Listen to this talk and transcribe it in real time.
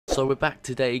So we're back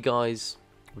today, guys.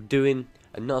 We're doing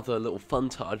another little fun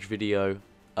touch video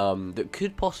that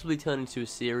could possibly turn into a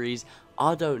series.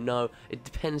 I don't know. It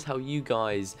depends how you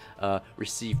guys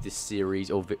receive this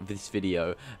series or this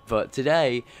video. But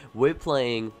today we're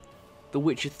playing The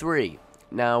Witcher 3.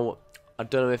 Now, I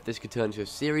don't know if this could turn into a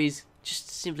series, just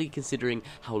simply considering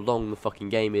how long the fucking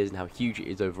game is and how huge it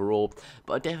is overall.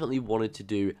 But I definitely wanted to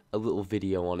do a little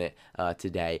video on it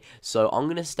today. So I'm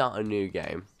going to start a new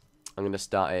game. I'm going to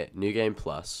start it, New Game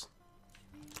Plus,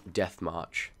 Death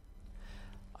March.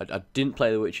 I didn't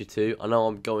play The Witcher 2, I know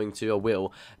I'm going to, I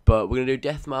will, but we're going to do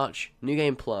Death March, New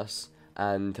Game Plus,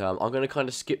 and I'm going to kind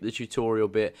of skip the tutorial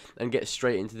bit and get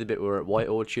straight into the bit where we're at White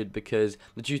Orchard, because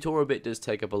the tutorial bit does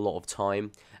take up a lot of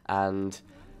time, and,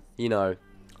 you know,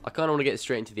 I kind of want to get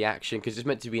straight into the action, because it's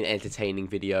meant to be an entertaining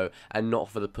video, and not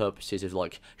for the purposes of,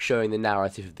 like, showing the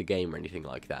narrative of the game or anything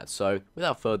like that. So,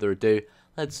 without further ado,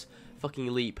 let's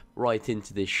fucking leap right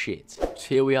into this shit. So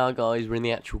here we are, guys, we're in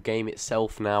the actual game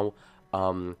itself now.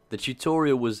 The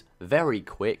tutorial was very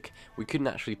quick. We couldn't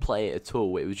actually play it at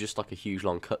all. It was just like a huge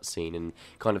long cutscene and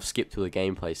kind of skipped all the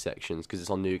gameplay sections because it's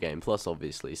on New Game Plus,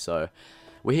 obviously. So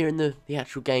we're here in the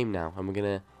actual game now, and we're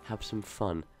gonna have some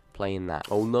fun playing that.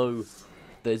 Oh no,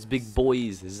 there's big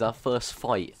boys. This is our first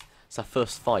fight. It's our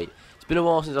first fight. It's been a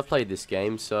while since I've played this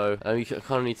game, so I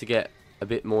kind of need to get a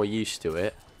bit more used to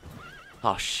it.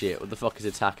 Oh shit, what the fuck is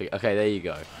attacking? Okay, there you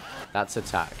go. That's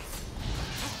attack.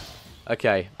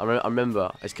 Okay, I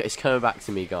remember. It's coming back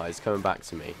to me, guys. It's coming back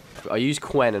to me. I use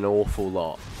Quen an awful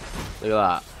lot. Look at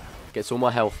that. Gets all my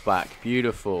health back.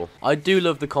 Beautiful. I do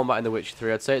love the combat in The Witcher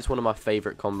 3. I'd say it's one of my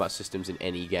favourite combat systems in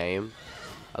any game.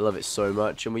 I love it so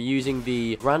much. And we're using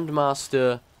the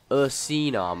Grandmaster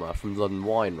Ursine armor from Blood and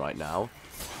Wine right now.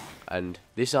 And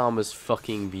this armor's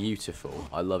fucking beautiful.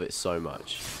 I love it so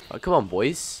much. Right, come on,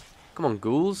 boys. Come on,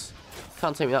 ghouls.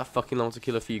 Can't take me that fucking long to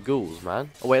kill a few ghouls, man.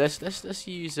 Oh wait, let's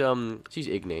use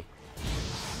Igni.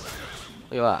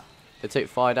 Look at that. They take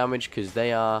fire damage because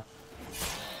they are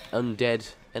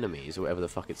undead enemies or whatever the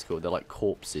fuck it's called. They're like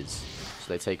corpses,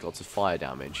 so they take lots of fire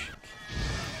damage.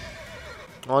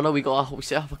 Oh no, we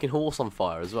set our fucking horse on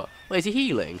fire as well. Wait, is he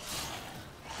healing?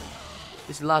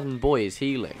 This lad and boy is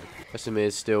healing.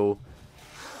 Vesimir's still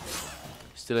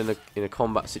in a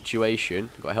combat situation.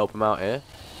 Got to help him out here.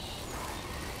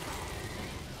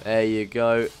 There you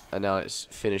go, and now let's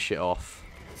finish it off.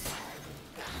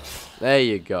 There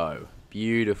you go.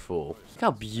 Beautiful. Look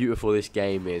how beautiful this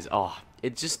game is. Oh,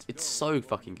 it's so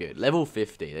fucking good. Level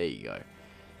 50, there you go.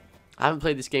 I haven't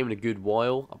played this game in a good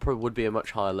while. I probably would be a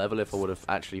much higher level if I would have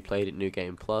actually played it New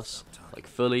Game Plus, like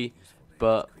fully.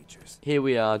 But here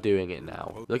we are doing it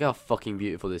now. Look how fucking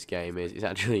beautiful this game is. It's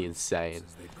actually insane.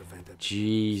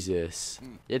 Jesus.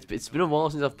 It's been a while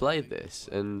since I've played this,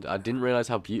 and I didn't realise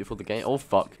how beautiful the game... Oh,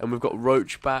 fuck. And we've got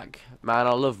Roach back. Man,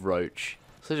 I love Roach.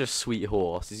 Such a sweet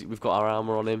horse. We've got our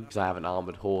armour on him, because I have an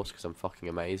armoured horse, because I'm fucking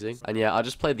amazing. And yeah, I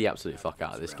just played the absolute fuck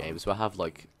out of this game, so I have,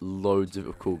 like, loads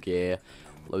of cool gear,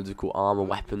 loads of cool armour,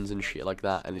 weapons, and shit like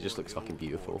that, and it just looks fucking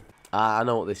beautiful. I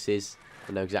know what this is.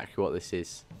 I know exactly what this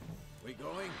is. We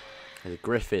going? There's a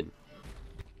griffin.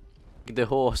 The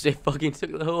horse, it fucking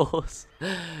took the horse.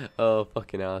 Oh,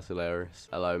 fucking hell, that's hilarious.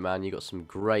 Hello, man, you got some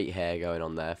great hair going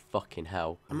on there. Fucking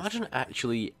hell. Imagine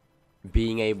actually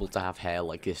being able to have hair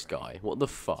like this guy. What the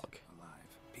fuck?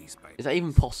 Is that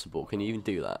even possible? Can you even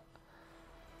do that?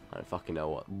 I don't fucking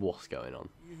know what's going on.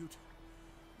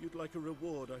 You'd like a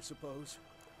reward, I suppose.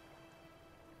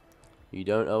 You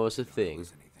don't owe us a thing.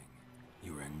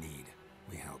 You were in need.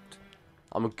 We helped.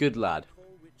 I'm a good lad.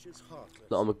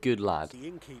 No, I'm a good lad. The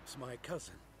innkeep's my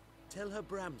cousin. Tell her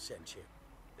Bram sent you.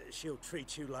 She'll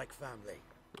treat you like family.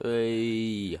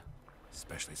 Hey.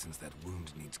 Especially since that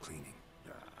wound needs cleaning.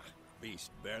 Beast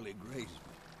barely grazed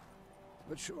me.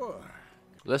 But sure.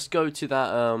 Let's go to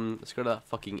that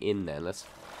fucking inn then. Let's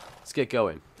get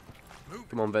going.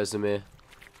 Come on, Vesemir.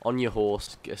 On your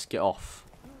horse. Let's get off.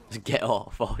 Let's get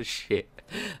off. Oh shit.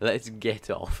 Let's get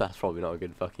off. That's probably not a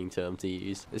good fucking term to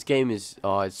use. This game is...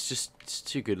 Oh, it's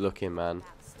too good looking, man.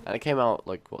 And it came out,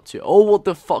 like, what, Oh, what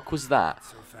the fuck was that?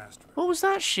 What was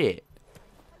that shit?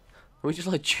 We just,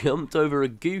 like, jumped over a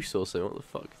goose or something. What the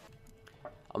fuck?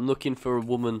 I'm looking for a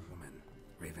woman.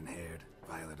 Raven-haired,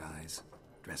 violet eyes,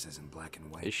 dresses in black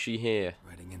and white. Is she here?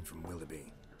 Riding in from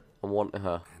Willoughby. I want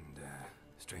her. And,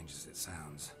 strange as it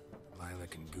sounds,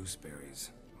 lilac and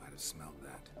gooseberries might have smelled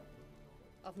that.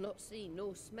 I've not seen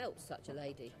nor smelt such a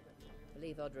lady.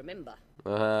 Believe I'd remember.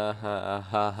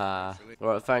 Alright,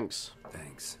 thanks.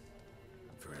 Thanks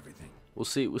for everything. We'll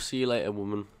see you later,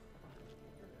 woman.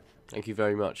 Thank you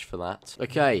very much for that.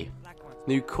 Okay,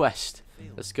 new quest.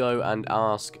 Let's go and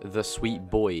ask the sweet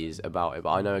boys about it.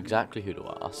 But I know exactly who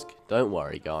to ask. Don't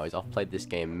worry, guys. I've played this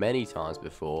game many times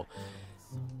before.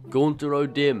 Gaunter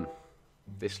O'Dim.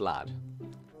 This lad.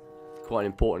 Quite an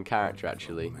important character,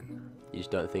 actually. You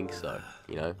just don't think so,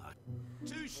 you know?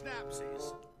 2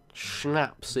 schnapsies.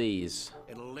 Schnapsies.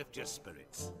 It'll lift your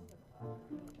spirits.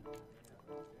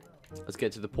 Let's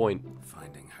get to the point.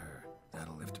 Finding her,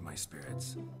 that'll lift my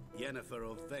spirits.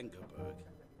 Yennefer of Vengerberg.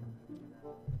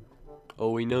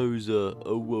 Oh, he knows her.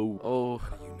 Oh.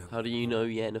 How do you know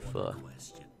Yennefer?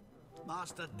 Question.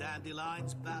 Master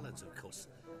Dandelion's ballads, of course.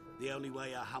 The only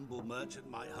way a humble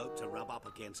merchant might hope to rub up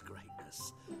against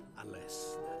greatness.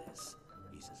 Unless, that is,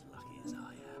 he's as lucky as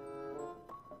I am.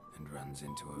 And runs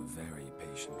into a very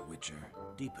patient witcher.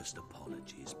 Deepest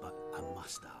apologies, but I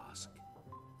must ask.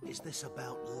 Is this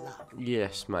about love?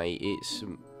 Yes, mate. It's...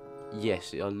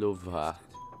 yes, I love her.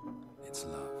 It's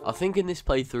love. I think in this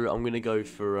playthrough, I'm going to go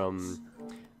for,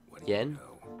 Yen.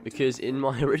 Because in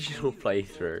my original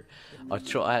playthrough,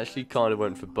 I actually kind of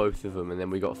went for both of them, and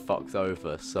then we got fucked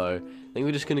over. So I think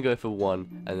we're just gonna go for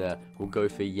one, and we'll go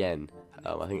for Yen.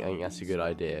 I think that's a good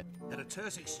idea. Had a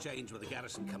terse exchange with the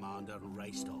garrison commander and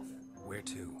raced off. Where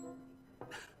to?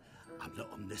 I'm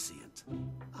not omniscient.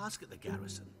 Ask at the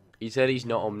garrison. He said he's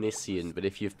not omniscient, but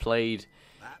if you've played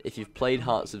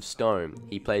Hearts of Stone,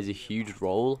 he plays a huge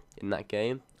role in that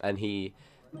game, and he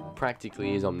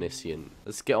practically is omniscient.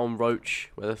 Let's get on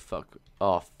Roach. Where the fuck?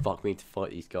 Oh, fuck, we need to fight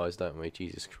these guys, don't we?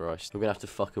 Jesus Christ. We're gonna have to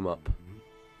fuck them up.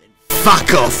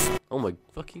 Fuck off! Oh my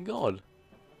fucking god.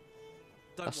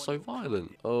 That's so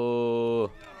violent. Oh.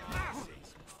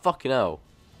 Fucking hell.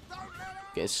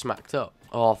 Getting smacked up.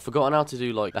 Oh, I've forgotten how to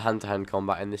do, like, the hand-to-hand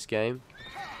combat in this game.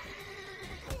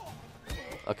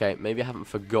 Okay, maybe I haven't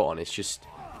forgotten. It's just...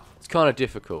 it's kind of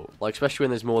difficult, like especially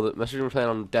when there's more. Especially when we're playing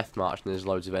on deathmatch and there's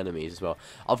loads of enemies as well.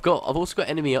 I've also got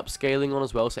enemy upscaling on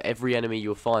as well, so every enemy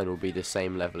you'll find will be the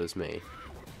same level as me,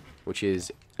 which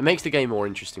is it makes the game more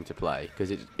interesting to play because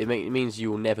it means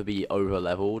you will never be over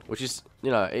leveled, which is,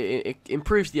 you know, it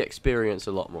improves the experience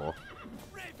a lot more.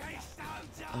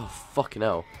 Oh fucking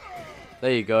hell!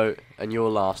 There you go, and you're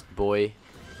last, boy.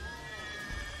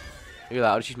 Look at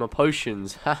that! I just used my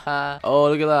potions. Haha! Oh,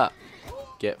 look at that!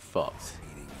 Get fucked.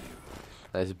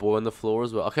 There's a boy on the floor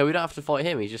as well. Okay, we don't have to fight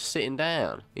him. He's just sitting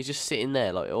down. He's just sitting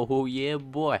there like, oh yeah,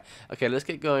 boy. Okay, let's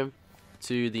get going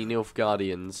to the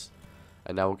Nilfgaardians.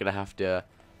 And now we're going to have to...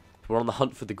 we're on the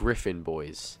hunt for the Griffin,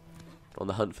 boys. We're on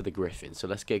the hunt for the Griffin. So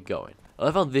let's get going. I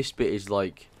love how this bit is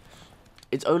like...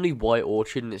 it's only White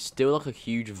Orchard and it's still like a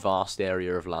huge, vast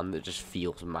area of land that just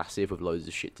feels massive with loads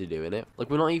of shit to do in it. Like,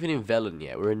 we're not even in Velen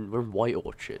yet. We're in White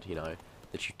Orchard, you know.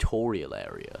 The tutorial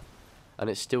area. And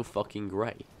it's still fucking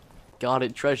great.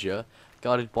 Guarded treasure?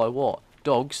 Guarded by what?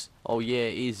 Dogs? Oh yeah,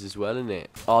 it is as well, isn't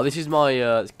it? Oh, this is my,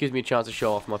 this gives me a chance to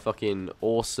show off my fucking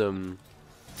awesome,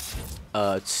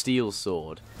 steel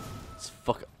sword. It's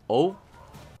oh!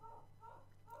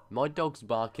 My dog's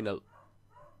barking a...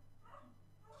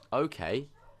 okay.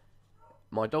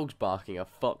 My dog's barking a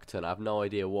fuck ton, I have no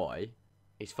idea why.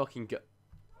 He's fucking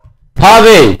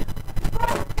Harvey!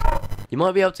 You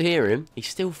might be able to hear him. He's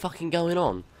still fucking going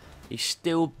on. He's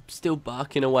still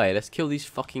barking away. Let's kill these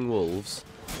fucking wolves.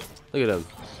 Look at them.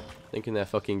 Thinking they're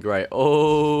fucking great.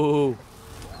 Oh!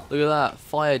 Look at that.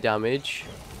 Fire damage.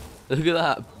 Look at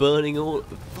that. Burning all...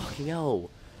 fucking hell.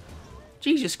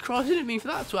 Jesus Christ, I didn't mean for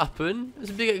that to happen. There's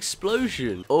a big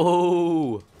explosion.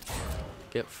 Oh!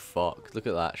 Get fucked. Look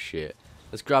at that shit.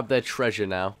 Let's grab their treasure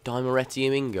now.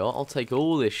 Dimeretium ingot. I'll take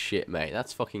all this shit, mate.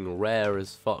 That's fucking rare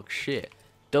as fuck shit.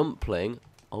 Dumpling.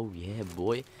 Oh, yeah,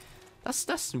 boy.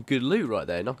 That's some good loot right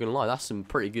there, not gonna lie. That's some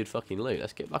pretty good fucking loot.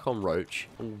 Let's get back on Roach.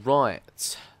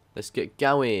 Alright. Let's get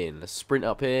going. Let's sprint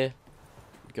up here.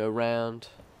 Go round.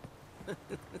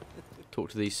 Talk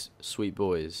to these sweet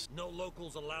boys. No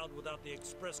locals allowed without the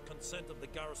express consent of the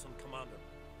garrison commander.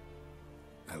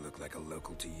 I look like a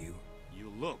local to you?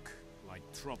 You look like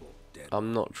trouble. Dead.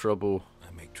 I'm not trouble.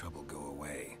 I make trouble go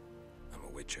away. I'm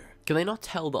a witcher. Can they not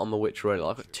tell that I'm a witch already?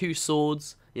 Like, I've got 2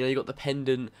 swords. You know, you got the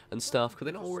pendant and stuff. Could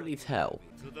they not already tell?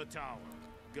 To the tower.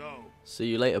 Go. See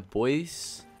you later,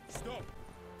 boys. Stop.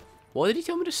 Why did he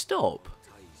tell me to stop?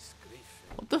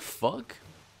 What the fuck?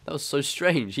 That was so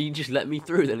strange. He just let me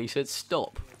through, then he said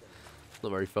stop.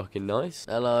 Not very fucking nice.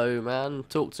 Hello, man.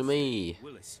 Talk to me.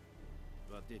 Willis.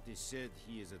 But it is said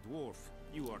he is a dwarf.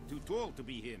 You are too tall to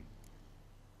be him.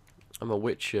 I'm a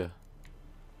witcher.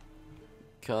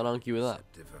 Can't argue with that.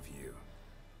 Deceptive of you.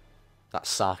 That's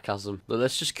sarcasm. But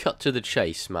let's just cut to the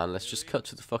chase, man. Let's just cut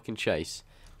to the fucking chase.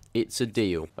 It's a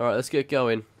deal. Alright, let's get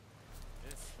going.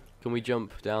 Can we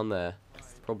jump down there?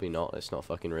 Probably not. Let's not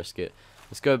fucking risk it.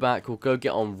 Let's go back. We'll go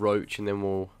get on Roach, and then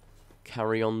we'll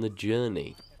carry on the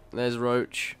journey. There's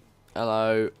Roach.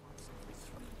 Hello.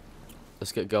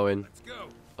 Let's get going. Let's go.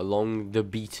 Along the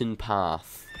beaten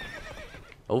path.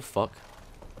 Oh, fuck.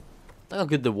 Look how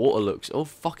good the water looks. Oh,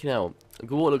 fucking hell.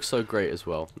 The water looks so great as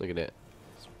well. Look at it.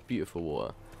 It's beautiful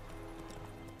water.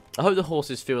 I hope the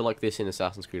horses feel like this in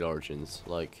Assassin's Creed Origins.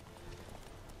 Like,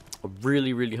 I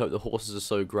really, really hope the horses are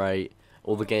so great.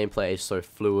 All the gameplay is so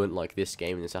fluent like this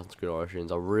game in Assassin's Creed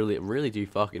Origins. I really do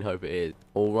fucking hope it is.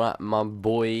 Alright, my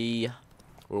boy.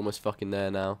 We're almost fucking there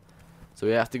now. So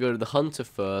we have to go to the hunter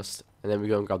first, and then we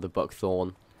go and grab the buckthorn,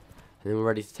 and then we're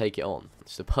ready to take it on.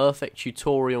 It's the perfect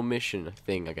tutorial mission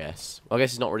thing, I guess. Well, I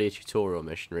guess it's not really a tutorial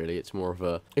mission, really. It's more of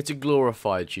a... It's a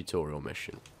glorified tutorial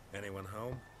mission. Anyone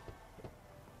home?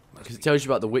 Because it tells you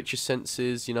about the Witcher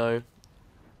senses, you know.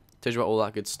 It tells you about all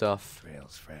that good stuff.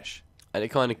 Trail's fresh. And it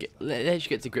kind of lets you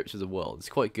get to grips with the world. It's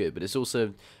quite good, but it's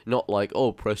also not like,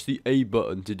 oh, press the A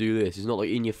button to do this. It's not like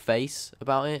in your face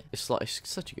about it. It's like, it's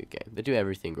such a good game. They do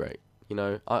everything great. You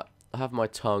know, I have my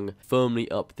tongue firmly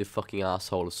up the fucking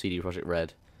asshole of CD Projekt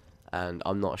Red, and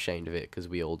I'm not ashamed of it, because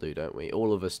we all do, don't we?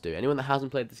 All of us do. Anyone that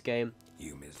hasn't played this game,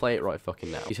 play it right fucking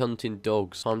now. He's hunting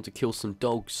dogs. Time to kill some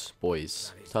dogs,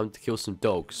 boys. Time to kill some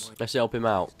dogs. Let's help him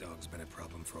out. This dog's been a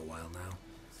problem for a while now.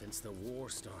 Since the war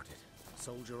started,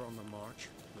 soldier on the march,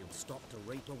 he'll stop to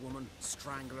rape a woman,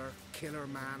 strangle her, kill her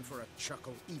man for a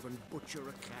chuckle, even butcher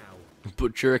a cow.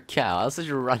 Butcher a cow? That's such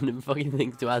a random fucking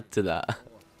thing to add to that.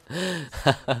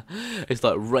 It's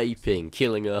like raping,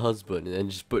 killing her husband, and then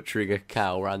just butchering a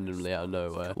cow randomly out of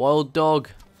nowhere. Wild dog.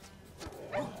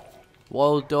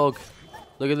 Wild dog.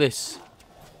 Look at this.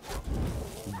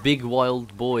 Big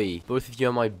wild boy. Both of you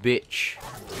are my bitch.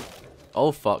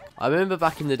 Oh fuck. I remember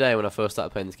back in the day when I first started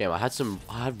playing this game, I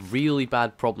had really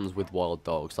bad problems with wild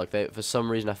dogs. Like, for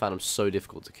some reason I found them so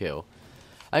difficult to kill.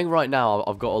 I think right now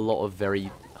I've got a lot of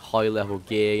very high level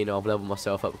gear, you know, I've leveled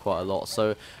myself up quite a lot,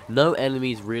 so no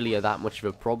enemies really are that much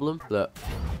of a problem. Look,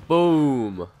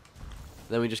 boom,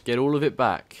 then we just get all of it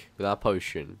back with our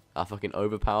potion, our fucking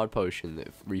overpowered potion that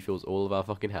refills all of our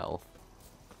fucking health.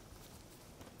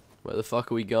 Where the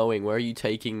fuck are we going? Where are you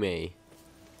taking me?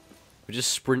 We're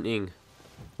just sprinting.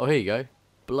 Oh, here you go,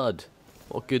 blood.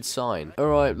 What a good sign.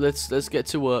 Alright, let's get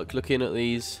to work looking at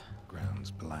these. Ground's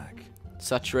black.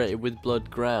 Saturated with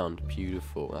blood ground.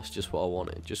 Beautiful. That's just what I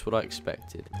wanted. Just what I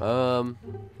expected. What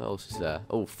else is there?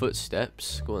 Oh,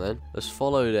 footsteps. Go on then. Let's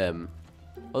follow them.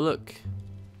 Oh, look.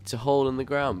 It's a hole in the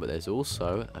ground, but there's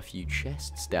also a few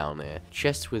chests down there.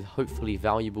 Chests with hopefully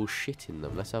valuable shit in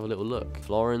them. Let's have a little look.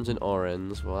 Florins and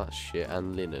orens. Well, that's shit.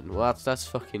 And linen. Well, that's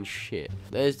fucking shit.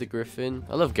 There's the griffin.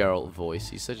 I love Geralt's voice.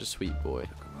 He's such a sweet boy.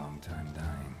 Took a long time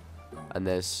dying. And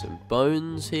there's some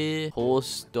bones here.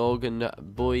 Horse, dog, and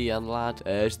boy and lad.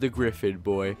 There's the griffin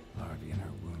boy. Larvae in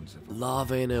her wounds.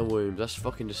 Larvae in her wounds. That's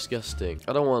fucking disgusting.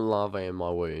 I don't want larvae in my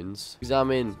wounds.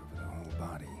 Examine. Over the whole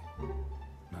body.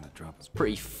 Not a drop of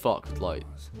Pretty fucked, like,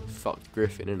 fucked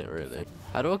griffin, isn't it, really?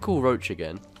 How do I call Roach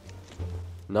again?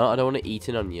 No, I don't want to eat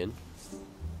an onion.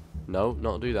 No,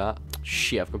 not do that.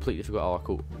 Shit, I've completely forgot how I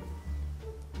call.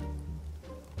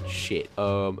 Shit.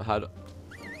 How do...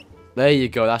 There you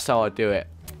go, that's how I do it.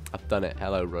 I've done it.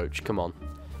 Hello, Roach. Come on.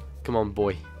 Come on,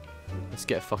 boy. Let's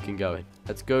get fucking going.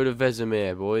 Let's go to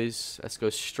Vesemir, boys. Let's go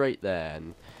straight there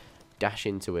and dash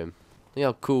into him. Look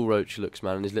how cool Roach looks,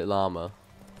 man, in his little armor.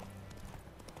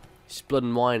 It's blood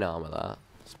and wine armor, that.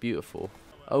 It's beautiful.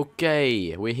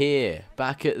 Okay, we're here.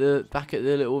 Back at the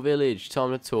little village.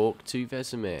 Time to talk to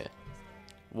Vesemir.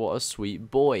 What a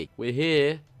sweet boy. We're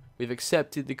here. We've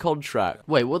accepted the contract.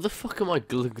 Wait, what the fuck are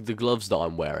the gloves that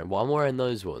I'm wearing? Well, I'm wearing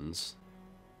those ones.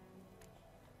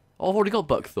 Oh, I've already got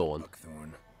buckthorn.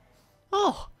 buckthorn.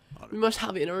 Oh, we must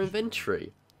have it in our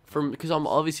inventory. Because I'm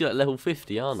obviously like level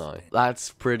 50, aren't I? That's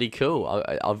pretty cool.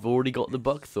 I've already got the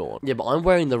buckthorn. Yeah, but I'm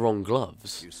wearing the wrong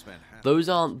gloves. Those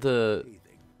aren't the...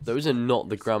 Those are not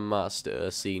the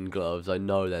Grandmaster scene gloves. I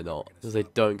know they're not. Because they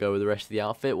don't go with the rest of the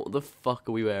outfit. What the fuck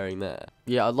are we wearing there?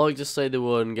 Yeah, I'd like to say the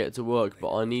word and get to work,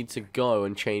 but I need to go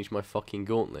and change my fucking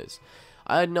gauntlets.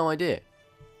 I had no idea.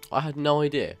 I had no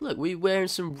idea. Look, we're wearing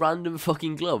some random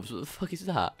fucking gloves. What the fuck is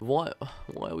that? Why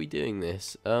are we doing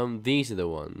this? These are the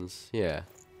ones. Yeah.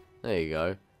 There you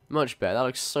go. Much better. That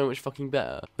looks so much fucking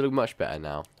better. They look much better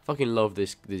now. I fucking love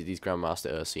these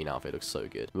Grandmaster scene outfit. It looks so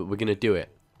good. But we're gonna do it.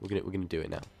 We're gonna do it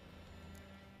now.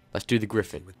 Let's do the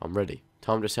griffin. I'm ready.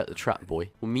 Time to set the trap,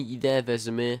 boy. We'll meet you there,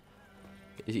 Vesemir.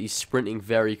 He's sprinting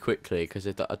very quickly because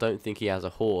I don't think he has a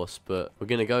horse, but we're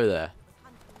gonna go there.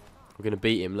 We're gonna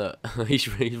beat him. Look, he's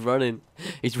running.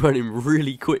 He's running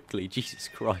really quickly. Jesus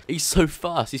Christ, he's so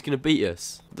fast. He's gonna beat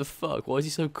us. What the fuck? Why is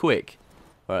he so quick?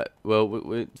 Alright,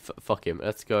 well, fuck him.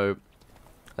 Let's go.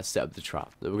 Let's set up the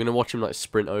trap. We're going to watch him, like,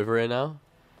 sprint over here now.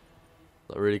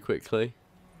 Like, really quickly.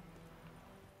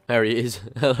 There he is.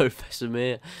 Hello,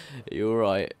 Vesemir. You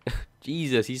alright?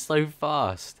 Jesus, he's so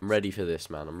fast. I'm ready for this,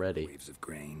 man. I'm ready. Waves of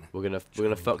grain. We're gonna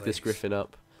fuck this griffin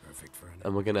up. Perfect for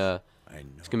And we're gonna...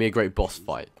 It's gonna be a great boss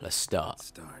fight. Let's start.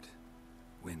 Start.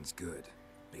 Wind's good.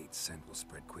 Bait's scent will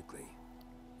spread quickly.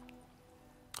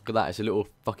 Look at that. It's a little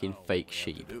fucking fake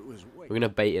sheep. We're gonna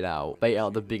bait it out. Bait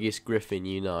out the biggest griffin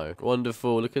you know.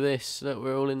 Wonderful. Look at this. Look,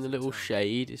 we're all in the little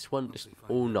shade. It's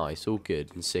all nice, all good,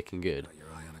 and sick and good.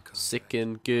 Sick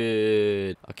and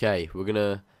good. Okay, we're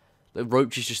gonna... The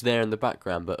roach is just there in the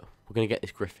background, but we're gonna get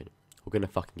this griffin. We're gonna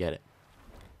fucking get it.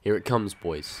 Here it comes,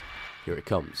 boys. Here it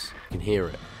comes. You can hear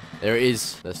it. There it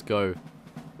is. Let's go.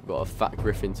 We've got a fat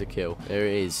griffin to kill. There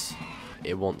it is.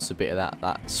 It wants a bit of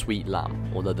that sweet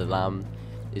lamb. Although the lamb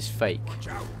is fake.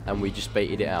 And we just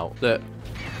baited it out. Look.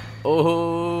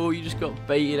 Oh, you just got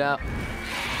baited out.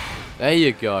 There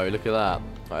you go. Look at that.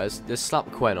 Alright, let's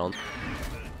slap Quen on.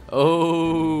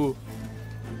 Oh.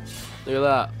 Look at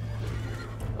that.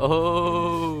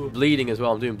 Oh. Bleeding as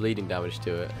well. I'm doing bleeding damage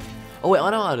to it. Oh, wait. I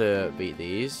know how to beat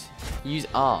these. Use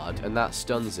Ard, and that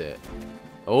stuns it.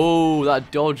 Oh,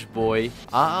 that dodge, boy.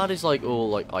 Ard is like all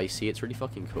like icy. It's really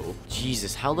fucking cool.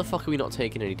 Jesus, how the fuck are we not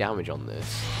taking any damage on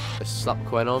this? Let's slap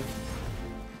Quen on.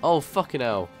 Oh, fucking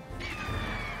hell.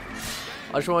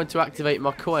 I just wanted to activate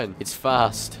my Quen. It's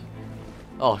fast.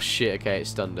 Oh, shit. Okay, it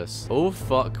stunned us. Oh,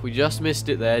 fuck. We just missed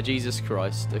it there. Jesus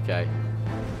Christ. Okay.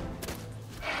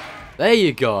 There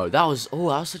you go. That was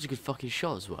such a good fucking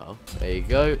shot as well. There you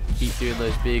go. Keep doing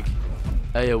those big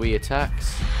AoE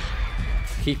attacks.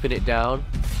 Keeping it down.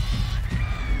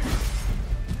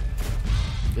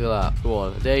 Look at that. Go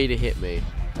on. I dare you to hit me.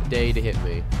 I dare you to hit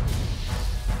me.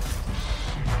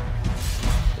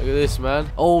 Look at this,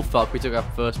 man. Oh, fuck. We took our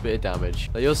first bit of damage.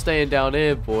 Now, you're staying down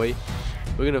here, boy.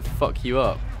 We're going to fuck you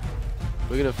up.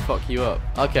 We're going to fuck you up.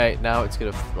 Okay, now it's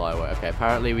going to fly away. Okay,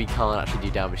 apparently we can't actually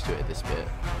do damage to it at this bit.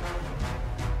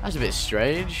 That's a bit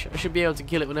strange. I should be able to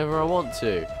kill it whenever I want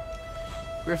to.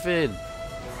 Griffin.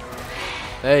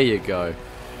 There you go.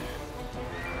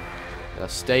 Now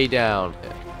stay down.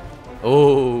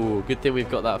 Oh, good thing we've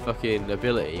got that fucking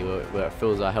ability where it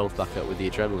fills our health back up with the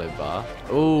adrenaline bar.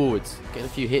 Oh, it's getting a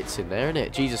few hits in there, isn't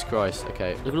it? Jesus Christ.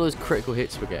 Okay, look at all those critical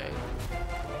hits we're getting.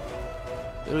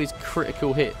 Look at all these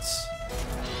critical hits.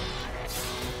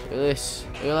 Look at this.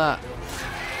 Look at that.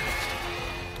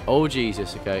 Oh,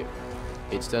 Jesus. Okay.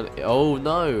 It's done. Oh,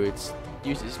 no. It's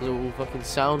used its little fucking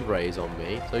sound rays on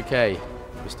me. It's okay,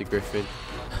 Mr. Griffin.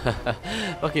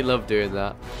 Fucking love doing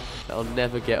that. That'll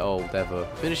never get old, ever.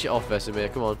 Finish it off,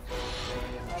 Vesemir. Come on.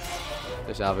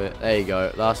 Let's have it. There you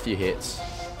go. Last few hits.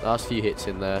 Last few hits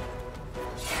in there.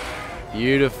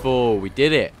 Beautiful. We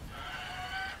did it.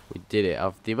 We did it.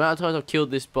 The amount of times I've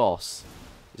killed this boss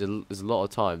is a lot of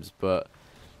times, but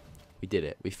we did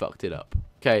it. We fucked it up.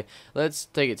 Okay, let's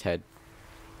take its head.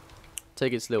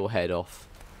 Take its little head off.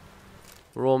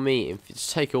 Raw meat.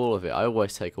 Just take all of it. I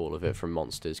always take all of it from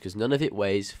monsters because none of it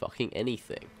weighs fucking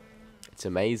anything. It's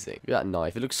amazing. Look at that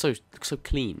knife. It looks so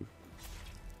clean.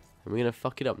 And we're gonna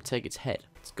fuck it up and take its head.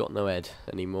 It's got no head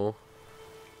anymore.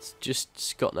 It's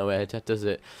just got no head. That does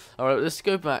it. Alright, let's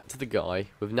go back to the guy.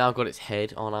 We've now got its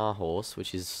head on our horse,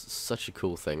 which is such a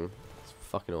cool thing. It's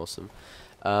fucking awesome.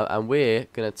 And we're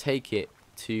gonna take it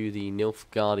to the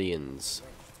Nilfgaardians.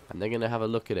 And they're going to have a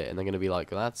look at it, and they're going to be like,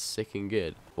 that's sick and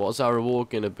good. What's our reward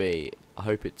going to be? I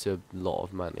hope it's a lot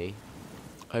of money.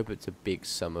 I hope it's a big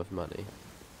sum of money.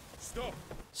 Stop!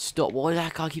 Stop? Why does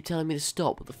that guy keep telling me to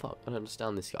stop? What the fuck? I don't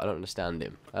understand this guy. I don't understand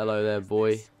him. Hello there,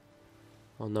 boy.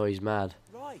 Oh no, he's mad.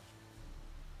 Right.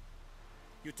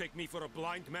 You take me for a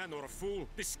blind man or a fool?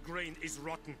 This grain is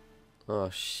rotten. Oh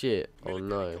shit. Oh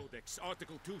Military no. Codex,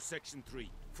 Article 2, Section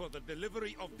 3. For the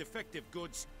delivery of defective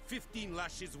goods, 15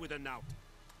 lashes with a knout.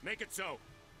 Make it so.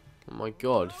 Oh my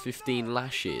god, 15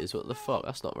 lashes. What the fuck?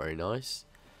 That's not very nice.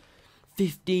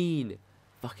 15!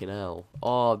 Fucking hell.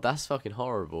 Oh, that's fucking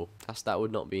horrible. That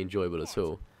would not be enjoyable at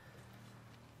all.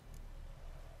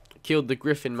 Killed the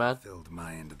griffin, man. Filled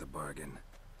my end of the bargain.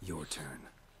 Your turn.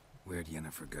 Where'd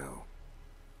Yennefer go?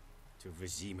 To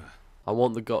Vizima. I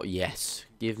want the gold. Yes.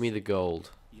 Give me the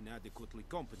gold. Inadequately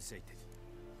compensated.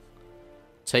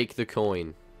 Take the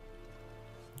coin.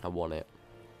 I want it.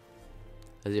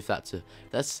 As if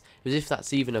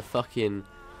that's even a fucking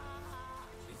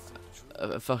you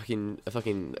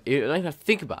don't even have to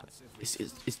think about it.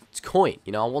 It's coin,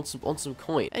 you know. I want some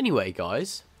coin. Anyway,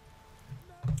 guys,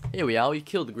 here we are, we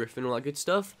killed the griffin, all that good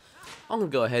stuff. I'm going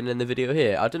to go ahead and end the video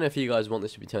here. I don't know if you guys want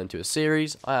this to be turned into a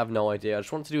series. I have no idea. I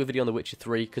just wanted to do a video on The Witcher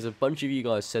 3 because a bunch of you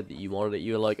guys said that you wanted it.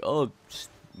 You were like, oh,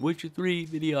 Witcher 3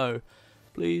 video.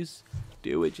 Please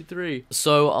do Witcher 3.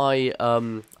 So I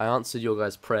answered your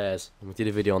guys' prayers and we did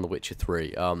a video on The Witcher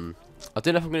 3. I don't know if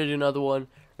I'm going to do another one.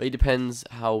 Really depends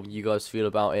how you guys feel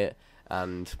about it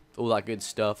and all that good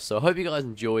stuff. So I hope you guys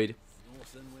enjoyed.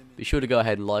 Be sure to go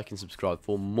ahead and like and subscribe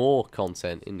for more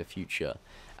content in the future.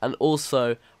 And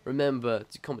also, remember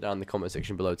to comment down in the comment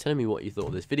section below telling me what you thought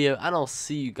of this video. And I'll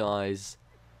see you guys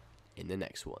in the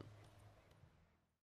next one.